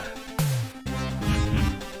 Yeah.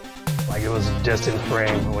 Like it was just in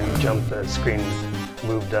frame, but when you jumped, the screen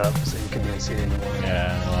moved up so you couldn't even see it anymore.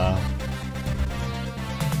 Yeah, wow.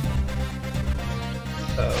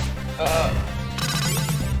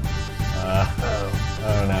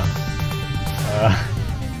 Oh no.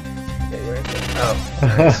 Yeah, you're right there. Oh,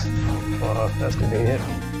 nice. Well, that's convenient.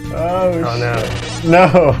 Oh no.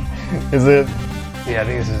 No! Is it? Yeah, I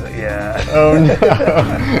think this is, yeah. Oh no!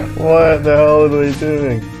 What the hell are we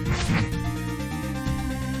doing?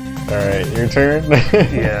 Alright, your turn?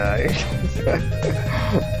 Yeah.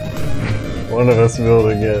 One of us will be able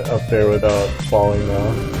to get up there without falling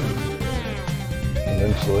down.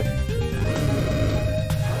 Eventually.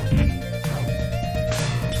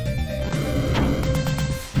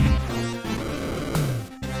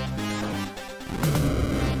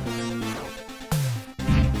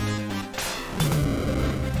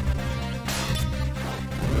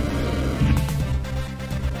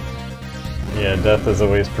 Yeah, death is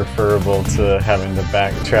always preferable to having to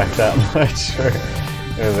backtrack that much. It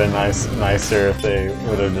would have been nicer if they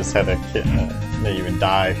would have just had a kit that you would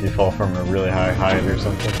die if you fall from a really high height or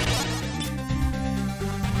something.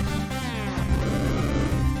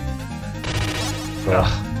 Well,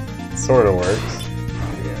 it sort of works.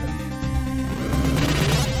 Yeah.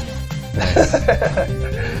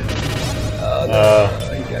 Oh no,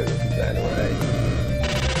 you gotta go from that away.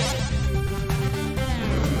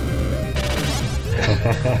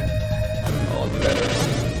 All better.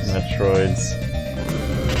 Metroids.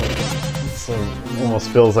 So almost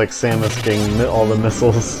feels like Samus getting all the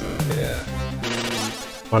missiles. Yeah.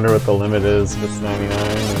 Wonder what the limit is, if it's 99 or...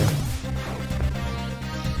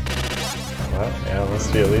 Well, yeah, it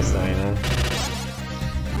must be at least 99.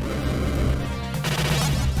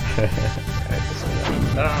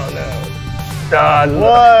 Oh no.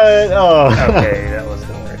 What? Oh. Okay, that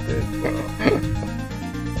wasn't worth it.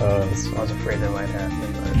 Well, I was afraid that might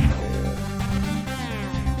happen, but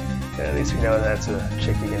yeah, at least we know that's a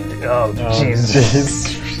chick you can do. Oh, Jesus.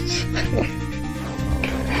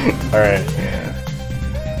 Alright. Yeah.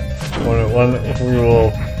 One, we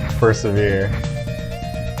will persevere.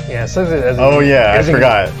 Yeah, so as oh yeah, I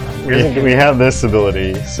forgot. We have this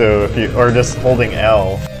ability, so if you, or just holding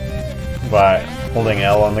L, by holding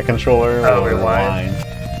L on the controller, oh, or rewind.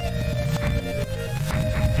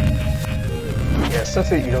 Yeah, stuff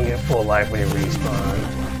that you don't get full life when you respawn.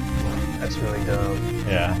 That's really dumb.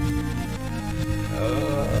 Yeah.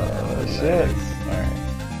 Oh, shit. Nice. Alright.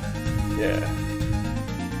 Yeah.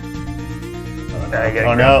 Now you gotta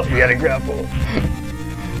oh no! You gotta grapple.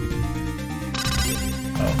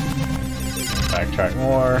 Oh. Backtrack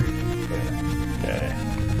more. Okay.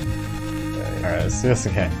 Alright, let's do this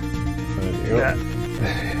again. Yeah.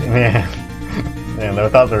 Man,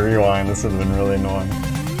 without the rewind, this would have been really annoying.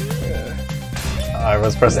 Yeah. I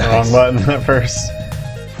was pressing the wrong button at first.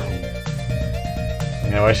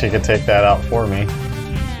 I wish you could take that out for me. Yeah.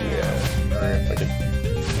 Or if I could...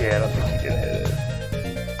 Yeah, I don't think you can hit it.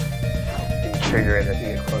 You can trigger it if you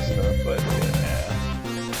get close enough, but yeah.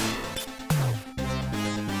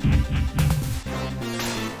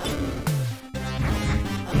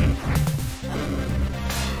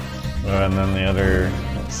 And then the other,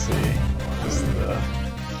 let's see, what's the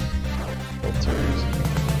filters?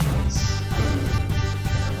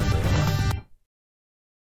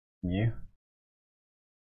 You?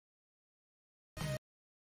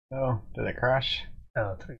 Oh, did it crash?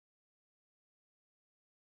 Oh, 3.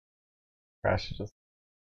 Crash just.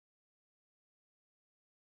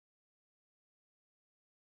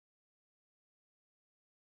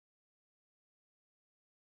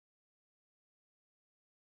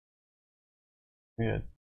 Good.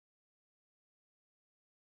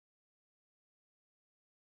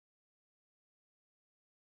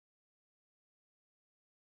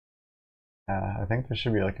 I think there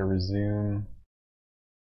should be like a resume.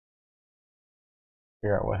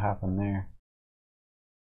 Figure out what happened there.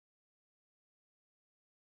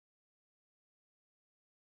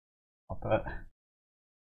 Stop that.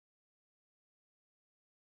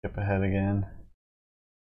 Skip ahead again.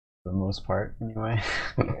 For the most part, anyway.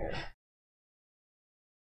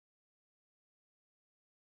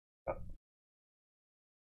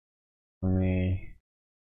 Let me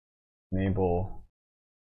enable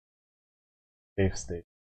safe state.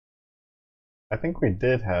 I think we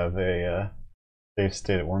did have a safe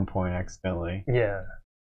state at one point accidentally. Yeah.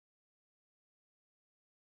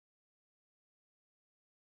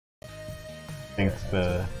 I think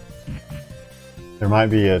there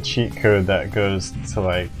might be a cheat code that goes to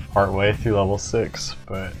like part way through level 6,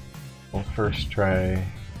 but we'll first try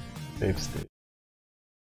safe state.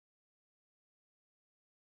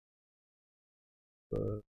 Okay,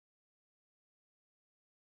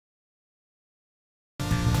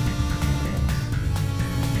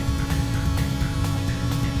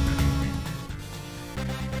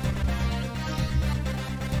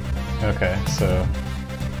 so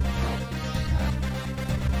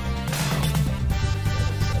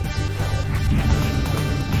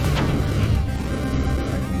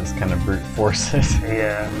I can just kind of brute force it.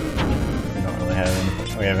 Yeah. We don't really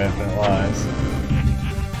have we have infinite lives.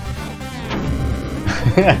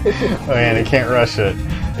 Oh man, I can't rush it.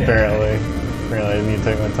 Apparently, I need to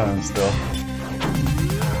take my time still.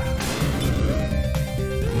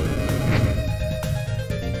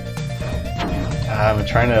 I'm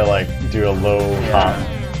trying to like do a low hop.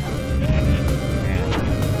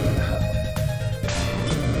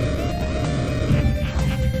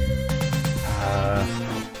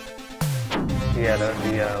 Yeah, there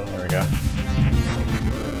we go.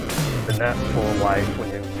 The not full life when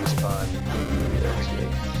you respawn.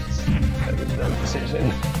 That was a dumb decision.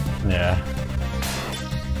 Yeah.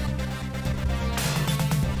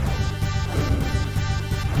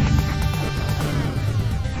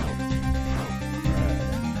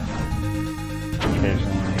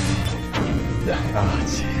 Occasionally. Oh,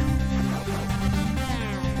 damn.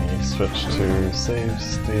 You switch to save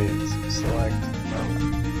states, select.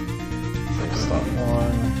 Save slot 1.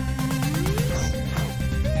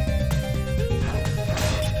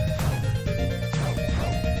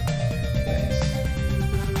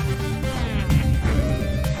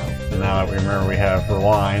 Now that we remember we have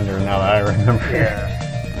rewind, or now that I remember, Yeah.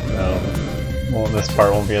 well, this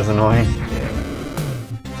part won't be as annoying.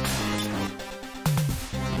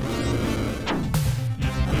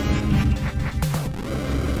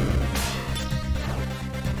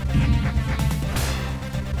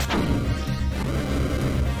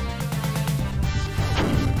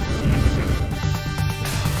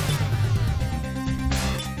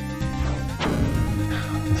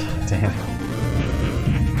 Damn.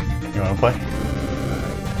 You wanna play?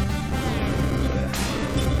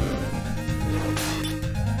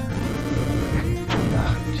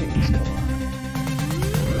 Ah, jeez, come on.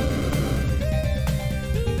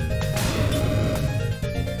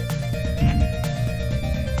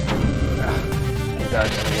 You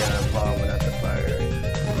dodged the bomb without the fire.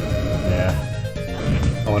 Yeah.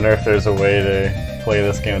 I wonder if there's a way to play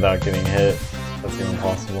this game without getting hit. That's even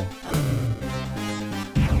possible.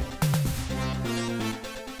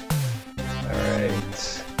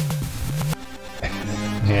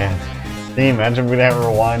 Yeah. Can you imagine if we'd have to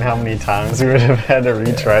rewind how many times we would have had to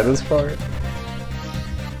retry this part?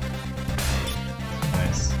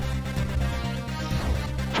 Nice.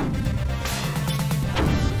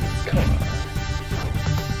 Come on.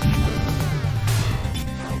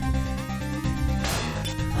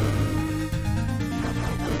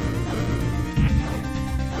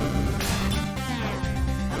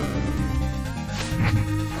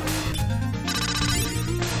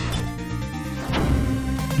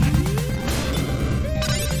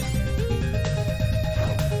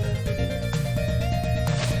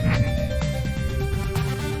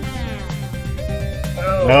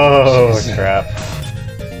 Oh, crap.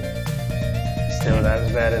 Still not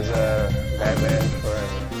as bad as Batman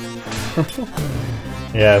Forever.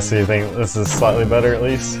 Yeah, so you think this is slightly better at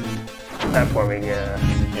least? Platforming, yeah.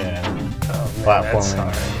 Yeah. Oh man, Platforming. that's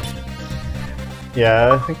hard.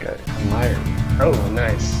 Yeah, I think I might Oh,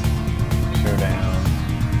 nice.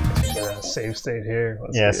 showdown. Save state here.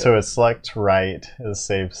 Let's Yeah, see so it's select right is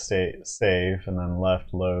save state, save, and then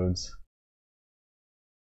left loads.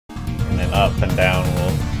 And then up and down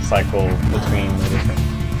will cycle between the different.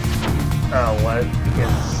 Oh, what?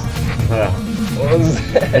 It's... Yeah. What was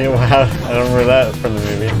that? Yeah, well, I don't remember that from the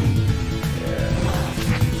movie. Yeah.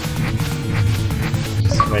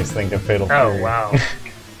 Just makes me think of Fatal Fury. Oh, wow.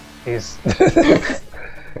 He's...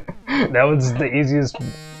 That was the easiest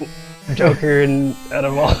Joker out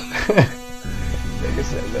of all. I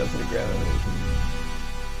guess that goes to the ground.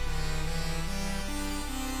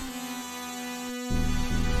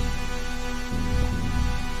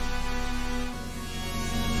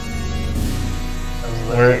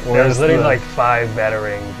 There was literally like 5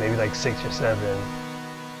 batarangs, maybe like 6 or 7.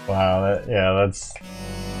 Wow,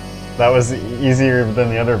 that was easier than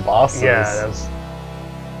the other bosses. Yeah, that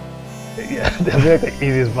was like the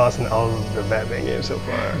easiest boss in all of the Batman games so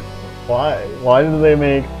far. Why did they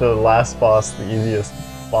make the last boss the easiest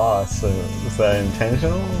boss? Was that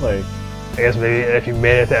intentional? Like, I guess maybe if you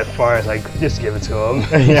made it that far, it's like just give it to him.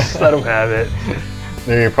 Yeah. Just let him have it.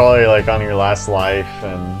 Maybe you're probably like on your last life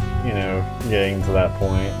and, you know, getting to that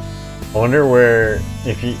point. I wonder where,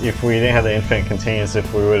 if we didn't have the infinite continuous,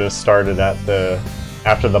 if we would have started at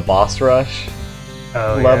after the boss rush,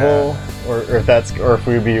 level, or if that's, or if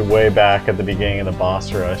we'd be way back at the beginning of the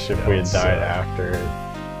boss rush if we had died after it.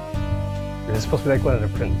 Is it supposed to be like one of the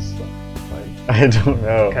prints? Like, I don't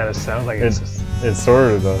know. It kind of sounds like it's just... It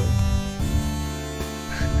sort of does.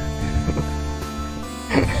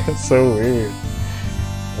 It's so weird.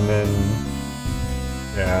 And then,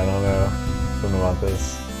 yeah, I don't know. Something about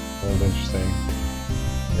this. That was interesting.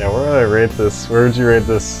 Yeah, where would I rate this? Where would you rate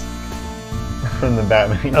this from the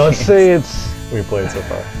Batman I would say it's... we played so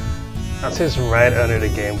far? I'd say it's right under the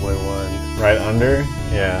Game Boy one. Right under?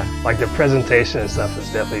 Yeah. Like the presentation and stuff is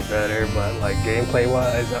definitely better, but like gameplay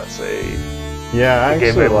wise, I'd say... Yeah, I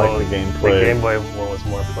actually like the gameplay. The Game Boy one was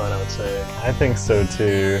more fun, I would say. I think so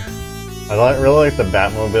too. I really like the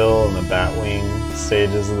Batmobile and the Batwing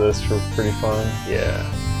stages of this were pretty fun. Yeah.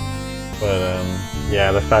 But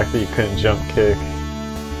yeah, the fact that you couldn't jump kick,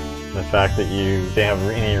 the fact that you didn't have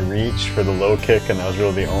any reach for the low kick, and that was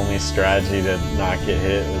really the only strategy to not get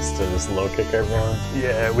hit was to just low kick everyone.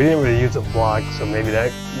 Yeah, we didn't really use a block, so maybe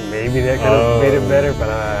that could have made it better, but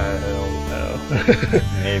I don't know.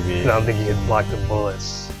 Maybe. I don't think you could block the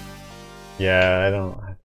bullets. Yeah, I don't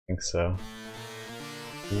think so.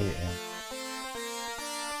 Yeah.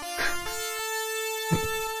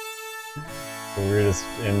 The weirdest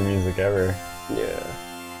end music ever. Yeah.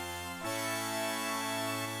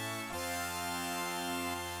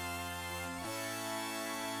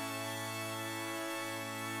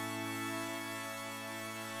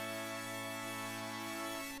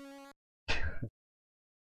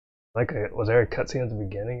 Like, was there a cutscene at the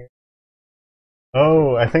beginning?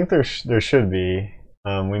 Oh, I think there should be.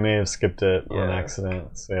 We may have skipped it on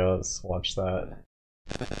accident. So yeah, let's watch that.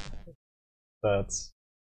 That's.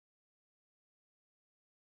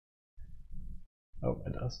 Oh,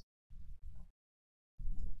 it does.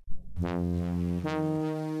 And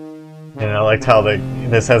I liked how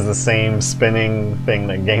this has the same spinning thing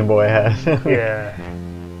that Game Boy had. Yeah.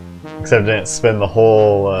 Except it didn't spin the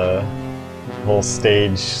whole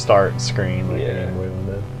stage start screen like the Game Boy one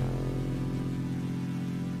did.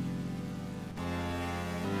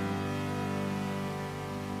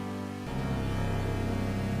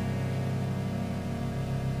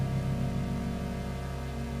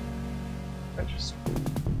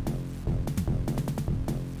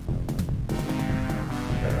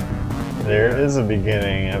 There is a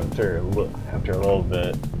beginning after a little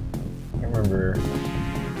bit. I remember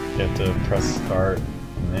you have to press start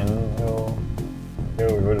and then we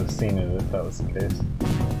would have seen it if that was the case.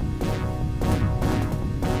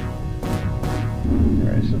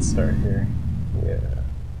 Alright, I should start here. Yeah.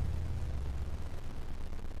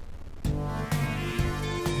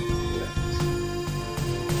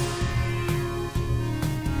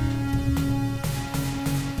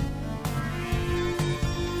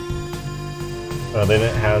 Oh, they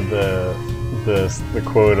didn't have the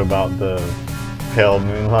quote about the pale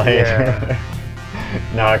moonlight. Yeah.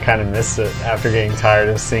 Now I kind of missed it after getting tired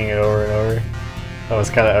of seeing it over and over. I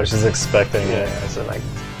was just expecting it. Yeah, so like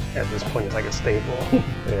at this point it's like a staple.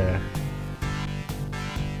 Yeah.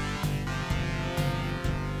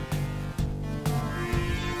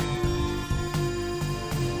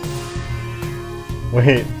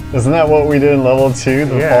 Wait, isn't that what we did in level 2?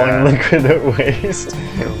 The falling liquid at waste?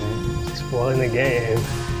 Spoiling the game.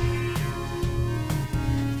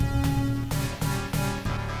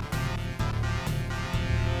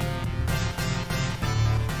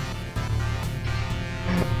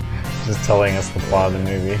 Just telling us the plot of the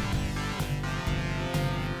movie.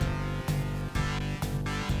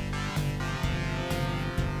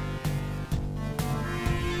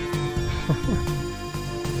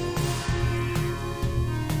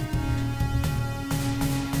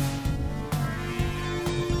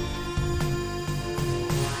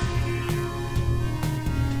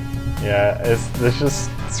 Yeah, this just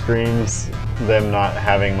screams them not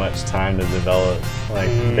having much time to develop. Like,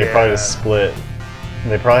 they probably just split.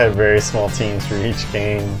 They probably have very small teams for each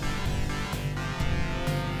game.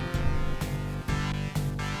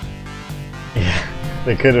 Yeah,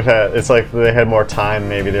 they could have had, it's like they had more time,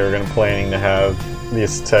 maybe they were planning to have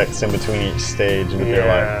these texts in between each stage, but they're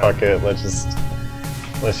like, fuck it, let's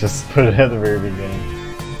just put it at the very beginning.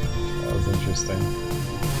 That was interesting.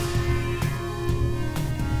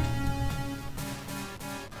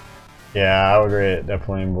 Yeah, I would rate it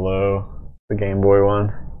definitely below the Game Boy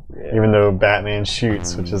one. Yeah. Even though Batman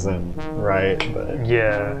shoots, which isn't right, but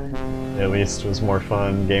at least it was more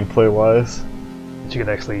fun gameplay wise. But you could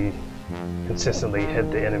actually consistently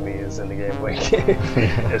hit the enemies in the Game Boy game.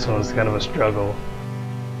 This one's kind of a struggle.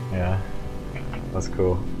 Yeah, that's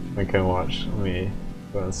cool. We can watch. Let me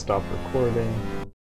go and stop recording.